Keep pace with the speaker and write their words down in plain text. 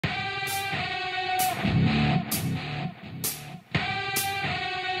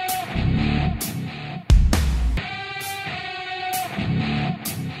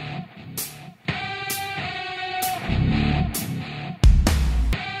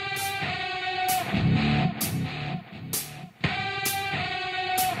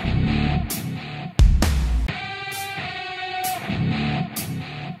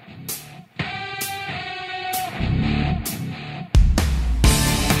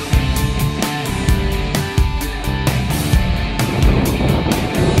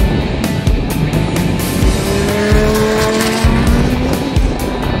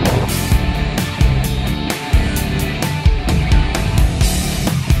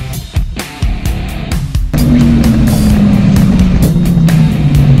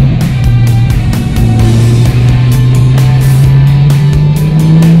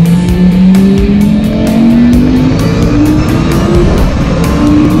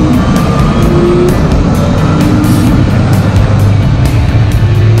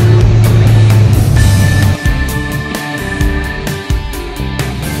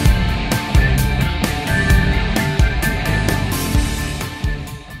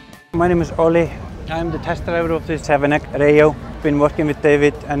My name is Oli. I'm the test driver of the 7X Rayo. Been working with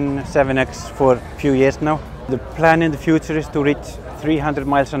David and 7X for a few years now. The plan in the future is to reach 300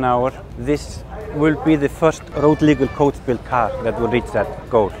 miles an hour. This will be the first road legal coach-built car that will reach that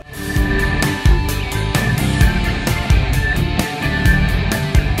goal.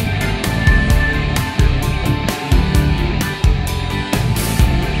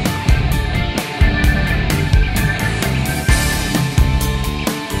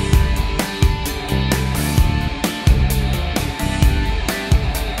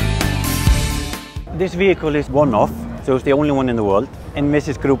 This vehicle is one-off, so it's the only one in the world.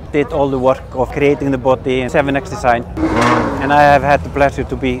 Envisage Group did all the work of creating the body in 7X design, and I have had the pleasure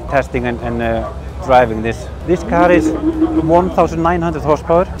to be testing and driving this. This car is 1,900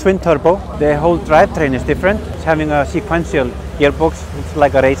 horsepower, twin turbo. The whole drivetrain is different. It's having a sequential gearbox. It's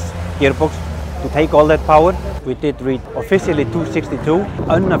like a race gearbox to take all that power. We did read officially 262,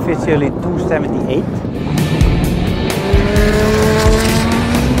 unofficially 278.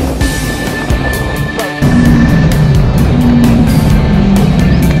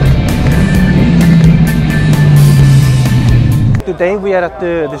 Today we are at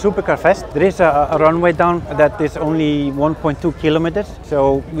the Supercar Fest. There is a runway down that is only 1.2 kilometers.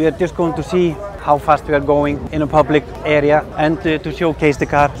 So we are just going to see how fast we are going in a public area and to showcase the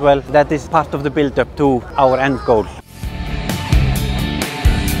car as well. That is part of the build-up to our end goal.